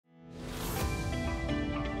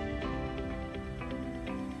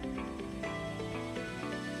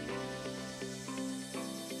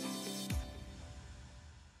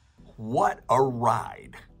What a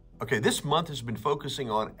ride. Okay, this month has been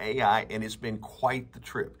focusing on AI and it's been quite the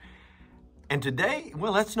trip. And today,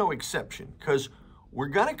 well, that's no exception because we're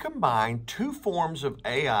going to combine two forms of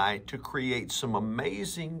AI to create some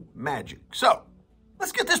amazing magic. So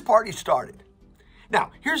let's get this party started.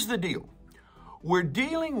 Now, here's the deal. We're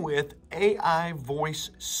dealing with AI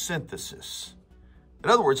voice synthesis. In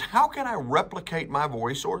other words, how can I replicate my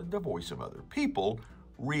voice or the voice of other people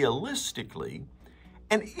realistically?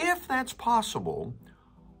 And if that's possible,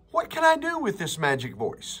 what can I do with this magic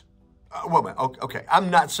voice? Okay, I'm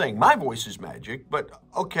not saying my voice is magic, but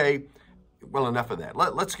okay, well, enough of that.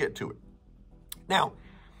 Let's get to it. Now,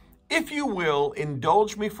 if you will,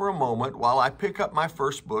 indulge me for a moment while I pick up my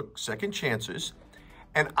first book, Second Chances,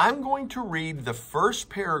 and I'm going to read the first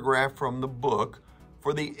paragraph from the book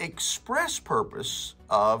for the express purpose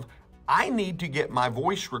of I need to get my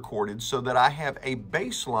voice recorded so that I have a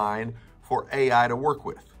baseline for AI to work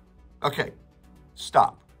with. Okay,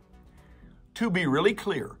 stop. To be really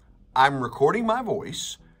clear, I'm recording my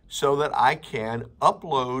voice so that I can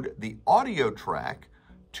upload the audio track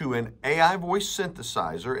to an AI voice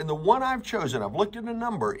synthesizer. And the one I've chosen, I've looked at a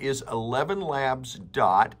number, is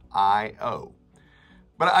 11labs.io.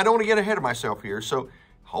 But I don't want to get ahead of myself here, so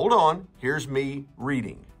hold on. Here's me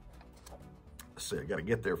reading. Let's see, I got to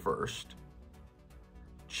get there first.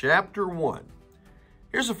 Chapter 1.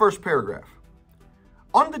 Here's the first paragraph.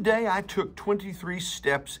 On the day I took 23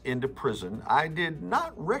 steps into prison, I did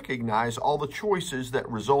not recognize all the choices that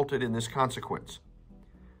resulted in this consequence.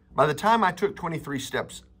 By the time I took 23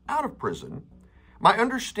 steps out of prison, my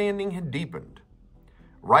understanding had deepened.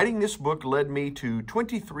 Writing this book led me to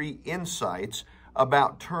 23 insights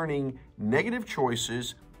about turning negative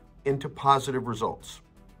choices into positive results.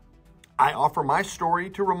 I offer my story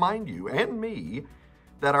to remind you and me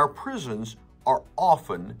that our prisons are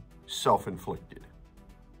often self-inflicted.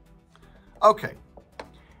 Okay,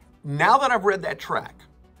 now that I've read that track,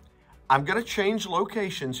 I'm going to change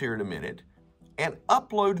locations here in a minute and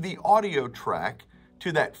upload the audio track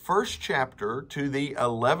to that first chapter to the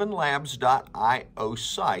 11labs.io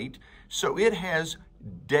site so it has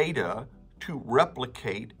data to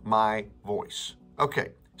replicate my voice.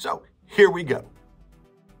 Okay, so here we go.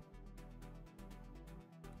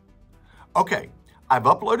 Okay, I've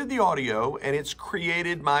uploaded the audio and it's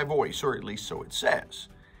created my voice, or at least so it says.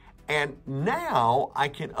 And now I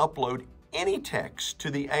can upload any text to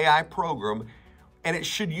the AI program and it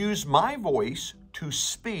should use my voice to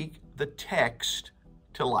speak the text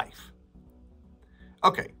to life.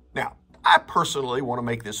 Okay, now I personally want to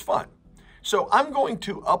make this fun. So I'm going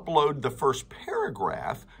to upload the first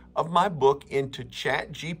paragraph of my book into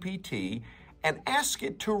ChatGPT and ask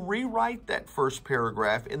it to rewrite that first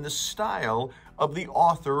paragraph in the style of the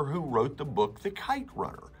author who wrote the book, The Kite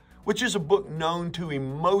Runner, which is a book known to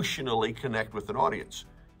emotionally connect with an audience.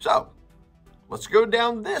 So let's go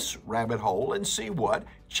down this rabbit hole and see what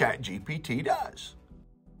ChatGPT does.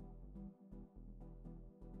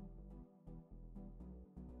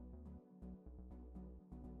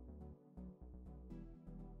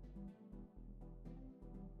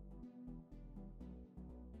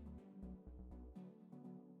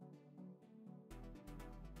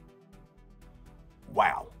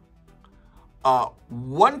 Wow.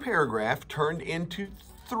 One paragraph turned into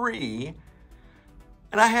 3,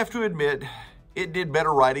 and I have to admit, it did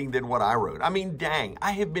better writing than what I wrote. I mean, dang,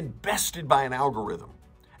 I have been bested by an algorithm.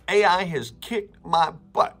 AI has kicked my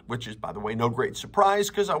butt, which is, by the way, no great surprise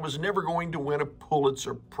because I was never going to win a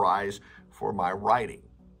Pulitzer Prize for my writing.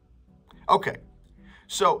 Okay,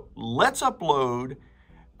 so let's upload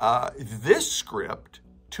this script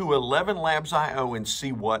to 11labs.io and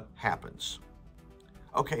see what happens.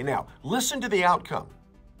 Okay, now listen to the outcome.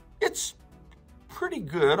 It's pretty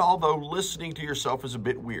good, although listening to yourself is a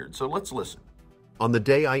bit weird. So let's listen. On the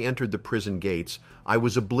day I entered the prison gates, I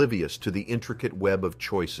was oblivious to the intricate web of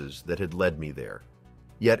choices that had led me there.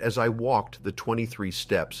 Yet as I walked the 23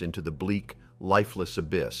 steps into the bleak, lifeless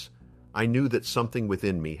abyss, I knew that something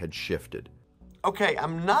within me had shifted. Okay,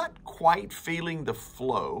 I'm not quite feeling the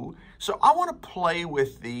flow, so I want to play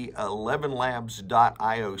with the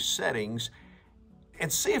 11labs.io settings and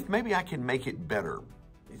see if maybe I can make it better,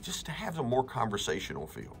 just to have a more conversational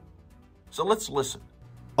feel. So let's listen.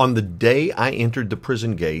 On the day I entered the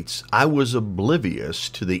prison gates, I was oblivious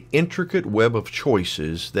to the intricate web of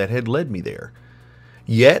choices that had led me there.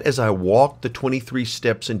 Yet as I walked the 23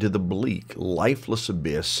 steps into the bleak, lifeless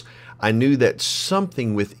abyss, I knew that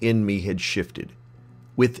something within me had shifted.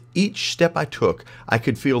 With each step I took, I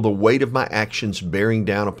could feel the weight of my actions bearing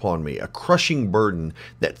down upon me, a crushing burden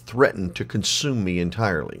that threatened to consume me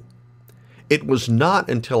entirely. It was not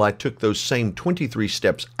until I took those same 23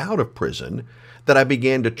 steps out of prison that I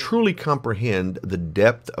began to truly comprehend the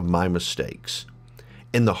depth of my mistakes.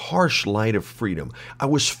 In the harsh light of freedom, I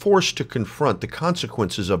was forced to confront the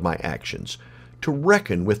consequences of my actions, to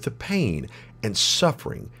reckon with the pain and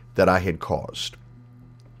suffering that I had caused.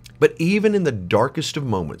 But even in the darkest of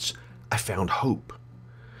moments, I found hope.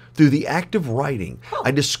 Through the act of writing,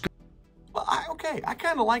 I discovered... Well, I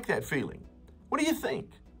kind of like that feeling. What do you think?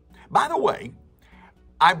 By the way,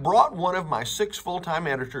 I brought one of my 6 full-time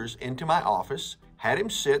editors into my office, had him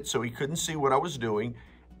sit so he couldn't see what I was doing,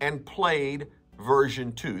 and played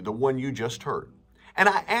version 2, the one you just heard. And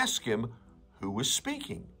I asked him who was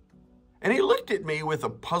speaking. And he looked at me with a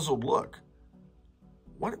puzzled look.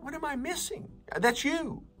 What am I missing? That's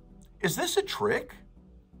you. Is this a trick?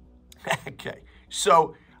 Okay,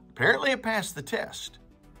 so apparently it passed the test.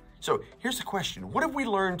 So here's the question. What have we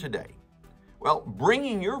learned today? Well,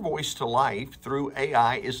 bringing your voice to life through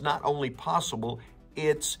AI is not only possible,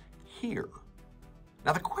 it's here.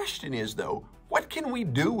 Now the question is, though, what can we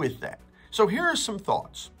do with that? So here are some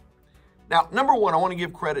thoughts. Now, number one, I want to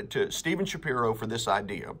give credit to Stephen Shapiro for this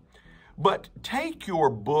idea, but take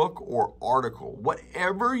your book or article,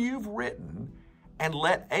 whatever you've written, and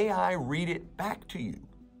let AI read it back to you.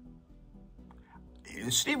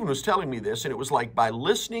 Stephen was telling me this, and it was like by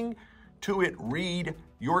listening to it read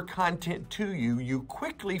your content to you, you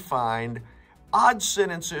quickly find odd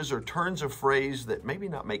sentences or turns of phrase that maybe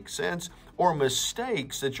not make sense, or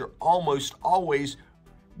mistakes that you're almost always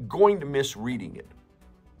going to miss reading it.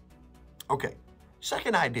 Okay,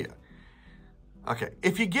 second idea. Okay,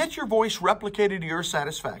 if you get your voice replicated to your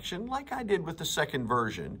satisfaction, like I did with the second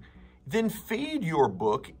version, then feed your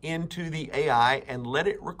book into the AI and let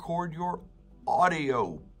it record your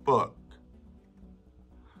audio book.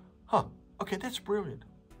 Okay, that's brilliant.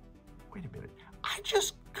 Wait a minute. I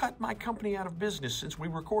just cut my company out of business since we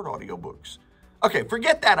record audiobooks. Okay,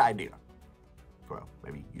 forget that idea. Well,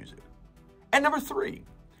 maybe use it. And number 3,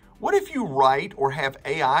 what if you write or have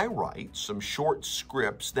AI write some short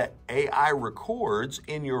scripts that AI records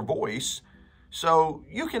in your voice so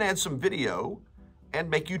you can add some video and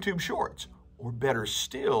make YouTube shorts? Or better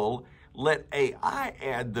still, let AI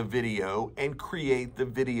add the video and create the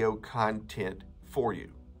video content for you.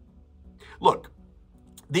 Look,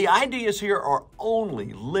 the ideas here are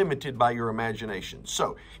only limited by your imagination.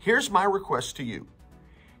 So here's my request to you.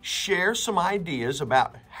 Share some ideas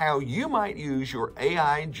about how you might use your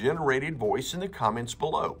AI-generated voice in the comments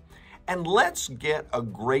below. And let's get a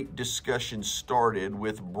great discussion started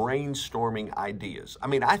with brainstorming ideas. I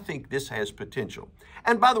mean, I think this has potential.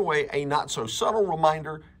 And by the way, a not-so-subtle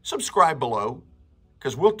reminder, subscribe below,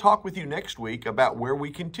 because we'll talk with you next week about where we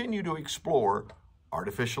continue to explore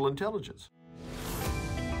artificial intelligence.